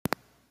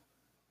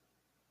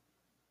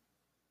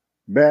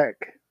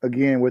Back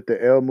again with the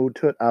El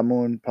Mutut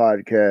Amun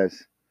podcast.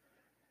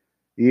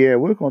 Yeah,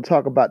 we're going to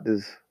talk about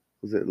this.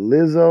 Was it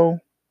Lizzo?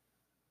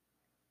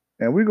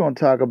 And we're going to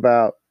talk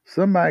about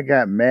somebody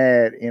got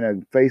mad in a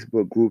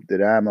Facebook group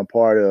that I'm a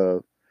part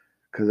of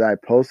because I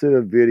posted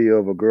a video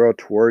of a girl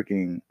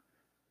twerking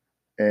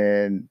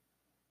and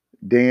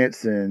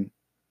dancing.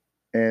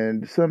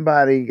 And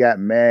somebody got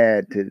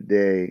mad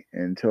today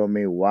and told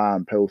me why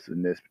I'm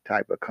posting this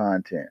type of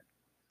content.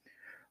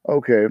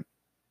 Okay,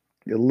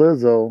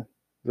 Lizzo,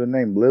 is her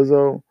name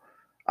Lizzo?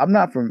 I'm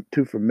not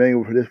too familiar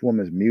with this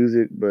woman's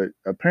music, but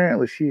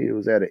apparently she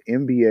was at an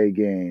NBA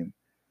game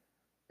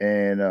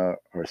and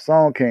her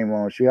song came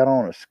on. She had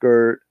on a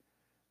skirt,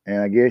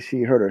 and I guess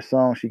she heard her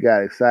song. She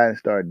got excited and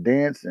started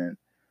dancing.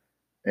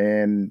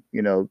 And,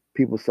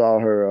 people saw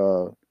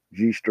her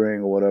G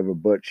string or whatever,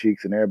 butt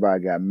cheeks, and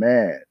everybody got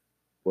mad.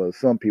 Well,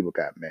 some people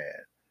got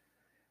mad.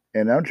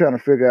 And I'm trying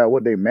to figure out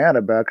what they mad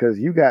about because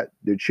you got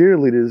the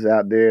cheerleaders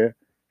out there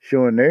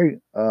showing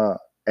their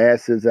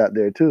asses out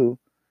there too.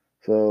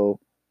 So,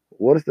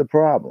 what is the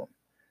problem?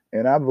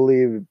 And I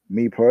believe,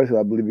 me personally,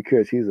 I believe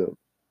because he's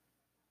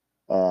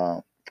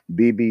a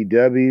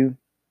BBW,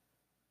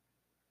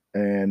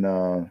 and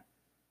a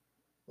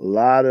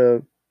lot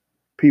of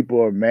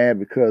people are mad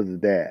because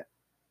of that.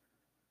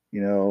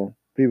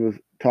 People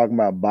talking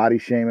about body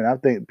shaming. I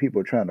think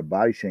people are trying to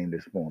body shame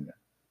this woman.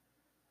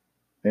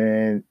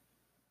 And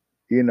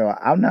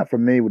I'm not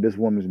familiar with this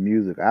woman's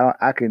music.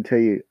 I can tell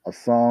you a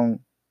song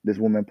this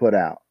woman put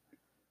out.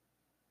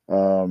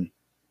 Um,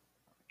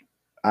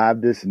 I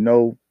just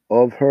know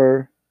of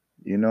her.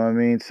 You know what I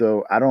mean?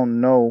 So I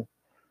don't know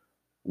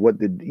what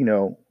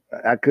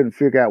I couldn't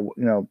figure out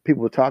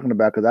people were talking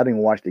about because I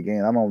didn't watch the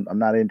game. I'm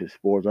not into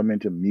sports. I'm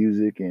into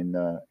music and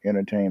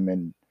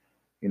entertainment,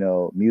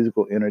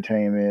 musical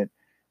entertainment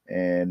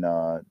and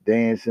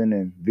dancing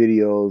and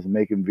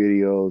making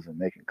videos and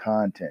making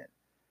content.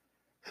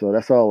 So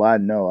that's all I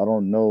know. I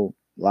don't know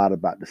a lot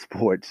about the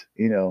sports.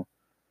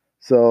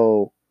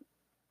 So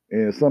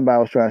somebody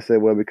was trying to say,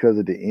 well, because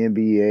of the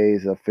NBA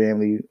is a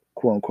family,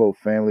 quote unquote,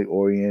 family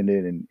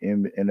oriented,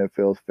 and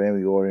NFL's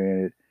family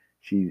oriented,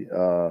 she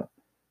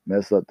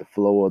messed up the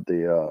flow of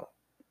the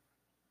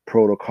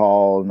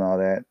protocol and all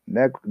that.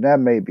 That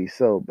may be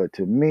so, but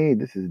to me,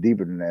 this is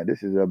deeper than that.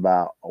 This is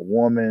about a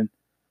woman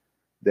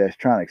that's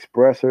trying to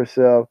express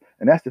herself,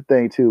 and that's the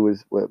thing too.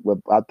 Is what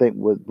I think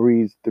what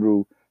breeds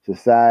through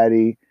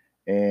society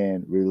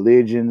and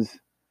religions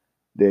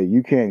that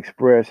you can't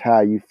express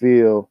how you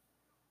feel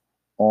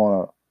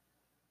on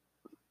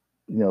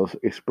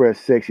express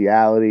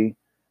sexuality,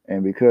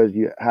 and because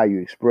you how you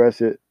express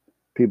it,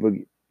 people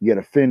get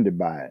offended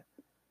by it.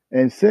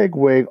 And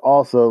segue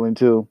also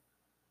into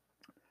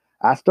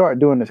I started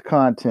doing this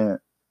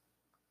content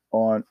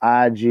on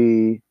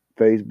IG,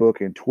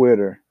 Facebook, and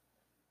Twitter.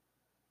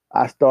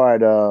 I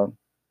started,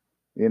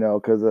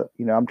 because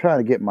I'm trying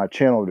to get my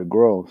channel to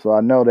grow. So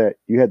I know that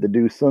you have to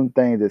do some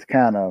things that's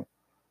kind of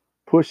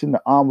pushing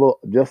the envelope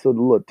just a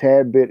little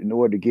tad bit in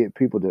order to get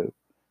people to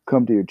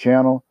come to your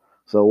channel.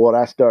 So what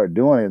I started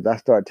doing is I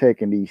started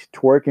taking these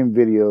twerking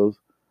videos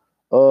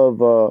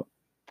of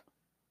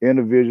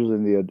individuals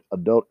in the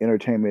adult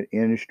entertainment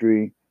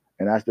industry,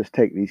 and I just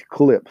take these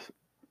clips.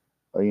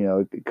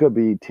 It could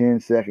be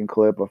 10-second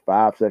clip or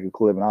 5-second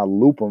clip, and I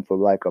loop them for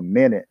like a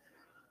minute,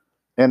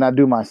 and I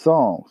do my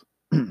songs.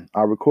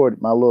 I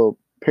record my little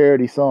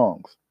parody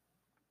songs,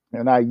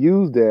 and I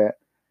use that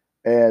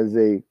as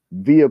a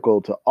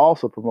vehicle to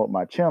also promote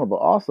my channel, but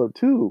also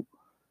too,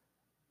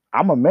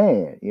 I'm a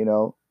man.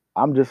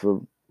 I'm just a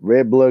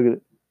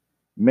red-blooded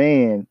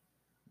man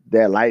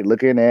that like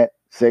looking at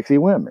sexy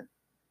women.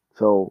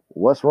 So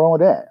what's wrong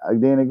with that?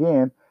 Then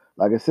again,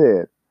 like I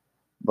said,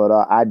 but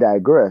I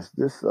digress.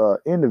 This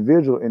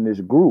individual in this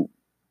group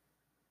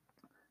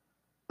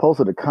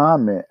posted a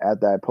comment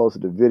after I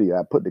posted the video.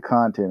 I put the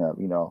content up.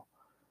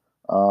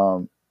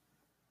 Um,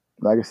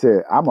 like I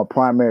said, I'm a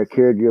primary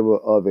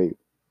caregiver of a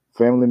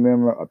family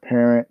member, a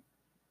parent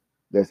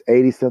that's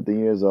 80 something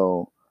years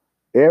old.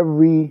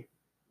 Every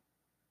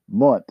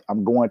month,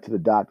 I'm going to the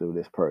doctor with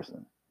this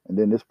person. And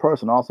then this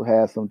person also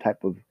has some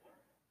type of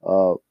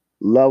uh,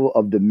 level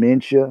of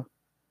dementia.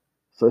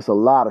 So it's a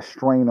lot of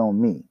strain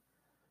on me.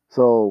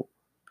 So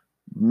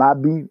my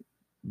be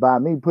by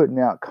me putting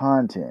out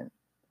content,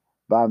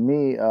 by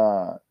me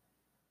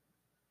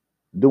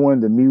doing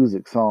the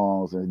music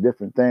songs and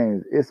different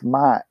things, it's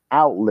my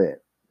outlet.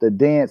 The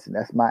dancing,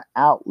 that's my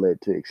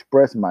outlet to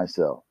express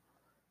myself.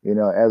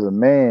 As a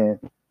man,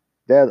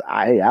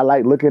 I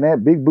like looking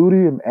at big booty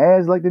and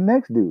ass like the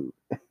next dude.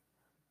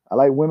 I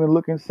like women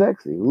looking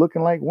sexy,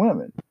 looking like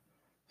women.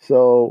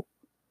 So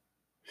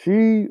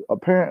she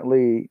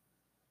apparently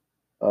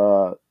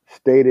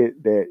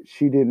stated that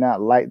she did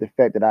not like the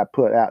fact that I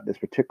put out this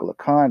particular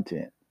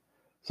content.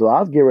 So I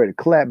was getting ready to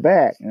clap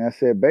back, and I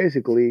said,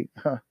 basically,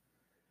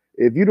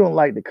 if you don't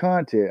like the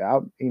content,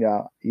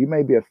 you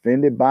may be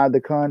offended by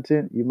the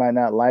content, you might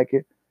not like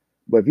it,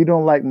 but if you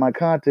don't like my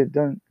content,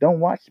 don't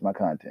watch my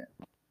content.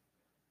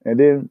 And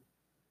then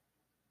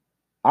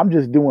I'm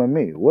just doing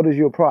me. What is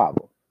your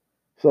problem?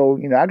 So,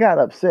 I got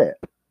upset.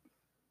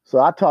 So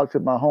I talked to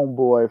my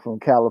homeboy from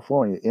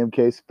California,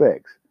 MK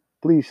Specs.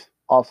 Please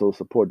also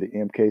support the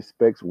MK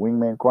Specs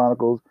Wingman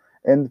Chronicles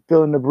and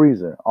Phil the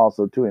Breezer,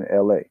 also too in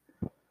LA.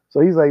 So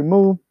he's like,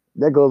 Moo,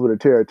 that goes with the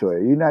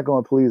territory. You're not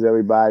going to please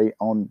everybody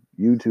on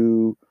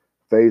YouTube,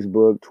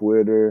 Facebook,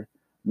 Twitter.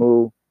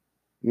 Moo,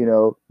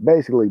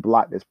 basically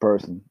block this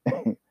person.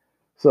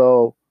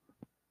 So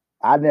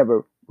I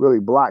never really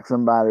blocked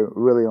somebody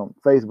really on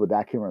Facebook that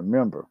I can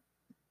remember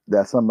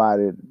that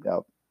somebody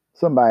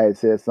had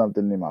said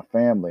something in my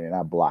family and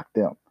I blocked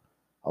them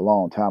a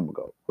long time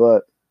ago.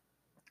 But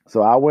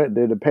so I went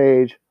to the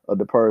page of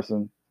the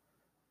person,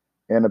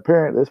 and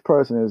apparently this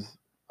person is,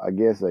 I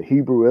guess, a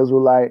Hebrew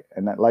Israelite.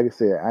 And like I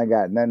said, I ain't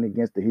got nothing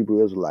against the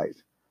Hebrew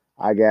Israelites.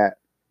 I got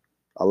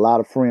a lot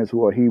of friends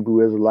who are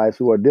Hebrew Israelites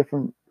who are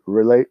different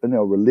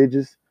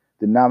religious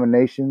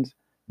denominations,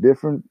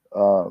 different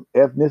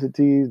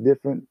ethnicities,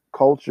 different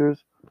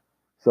cultures.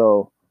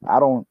 So I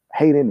don't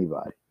hate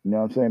anybody. You know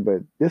what I'm saying?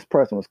 But this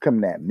person was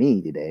coming at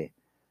me today,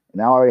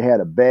 and I already had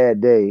a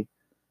bad day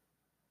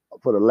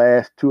for the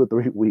last 2 or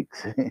 3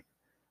 weeks.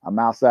 I'm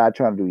outside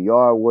trying to do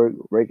yard work,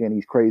 raking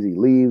these crazy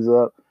leaves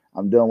up.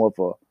 I'm dealing with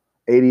a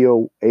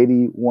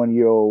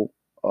 81-year-old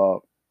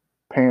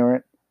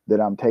parent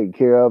that I'm taking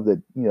care of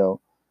that,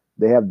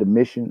 they have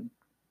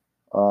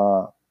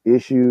uh,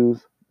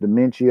 issues,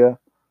 dementia,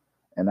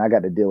 and I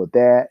got to deal with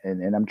that.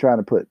 And I'm trying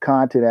to put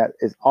content out.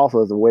 It's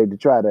also as a way to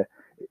try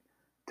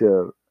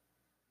to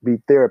be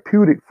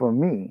therapeutic for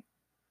me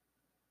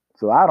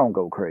so I don't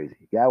go crazy.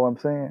 You got what I'm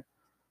saying?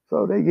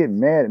 So they get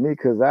mad at me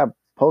because I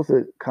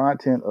posted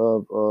content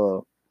of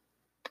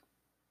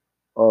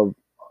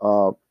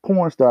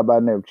porn star by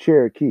the name of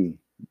Cherokee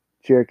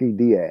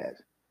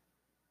Diaz,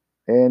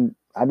 and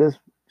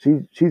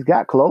she's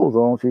got clothes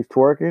on, she's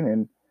twerking,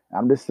 and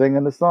I'm just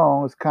singing the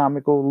song. It's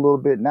comical a little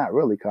bit, not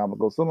really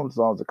comical. Some of the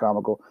songs are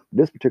comical.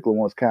 This particular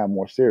one's kind of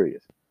more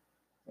serious,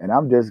 and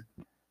I'm just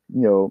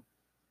you know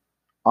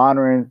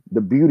honoring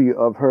the beauty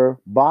of her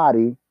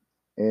body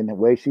and the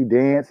way she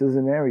dances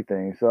and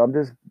everything. So I'm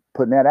just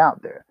putting that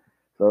out there.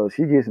 So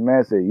she gets mad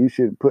and says, you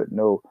should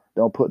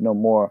don't put no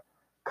more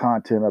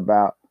content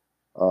about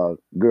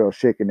girls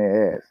shaking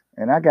their ass.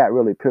 And I got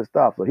really pissed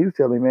off. So he was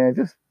telling me, man,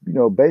 just,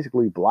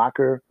 basically block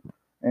her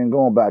and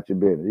go about your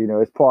business.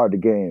 It's part of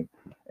the game.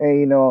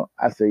 And,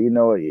 I said,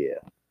 yeah.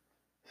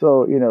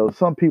 So,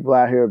 some people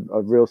out here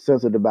are real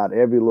sensitive about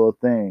every little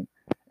thing.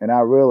 And I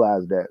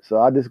realize that. So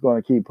I'm just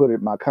going to keep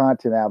putting my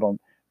content out on,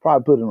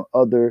 probably put it on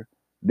other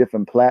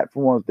different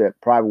platforms that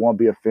probably won't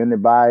be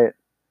offended by it.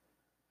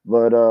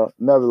 But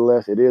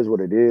nevertheless, it is what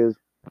it is.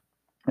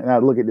 And I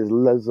look at this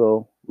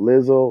Lizzo,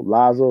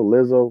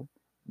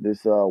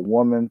 this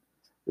woman,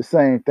 the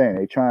same thing.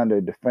 They trying to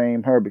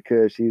defame her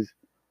because she's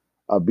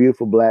a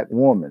beautiful black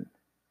woman.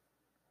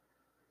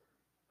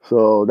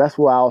 So that's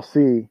why I'll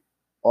see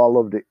all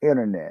over the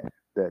internet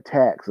the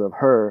attacks of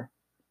her,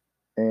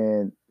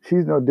 and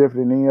she's no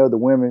different than any other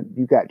women.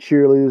 You got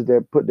cheerleaders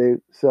that put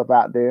themselves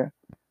out there,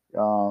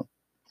 uh,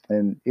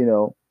 and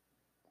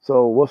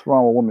so what's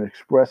wrong with a woman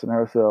expressing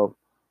herself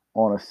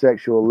on a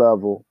sexual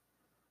level?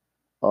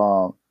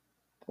 Um,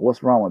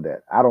 what's wrong with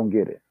that? I don't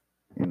get it.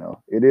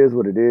 It is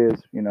what it is.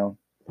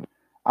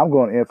 I'm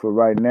going to end for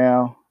right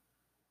now.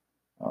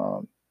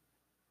 Um,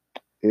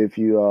 if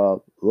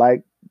you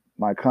like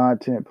my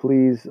content,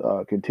 please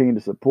continue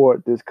to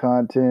support this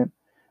content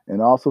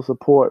and also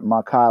support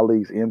my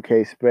colleagues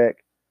MK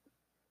Spec,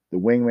 the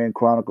Wingman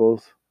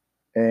Chronicles,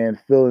 and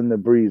Phil the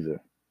Breezer.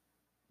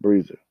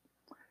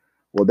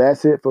 Well,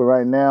 that's it for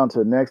right now.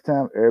 Until next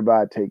time,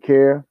 everybody take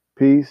care.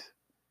 Peace.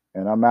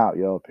 And I'm out,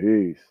 y'all.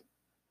 Peace.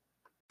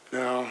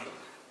 Now,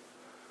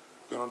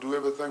 we're going to do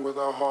everything with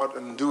our heart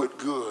and do it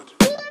good.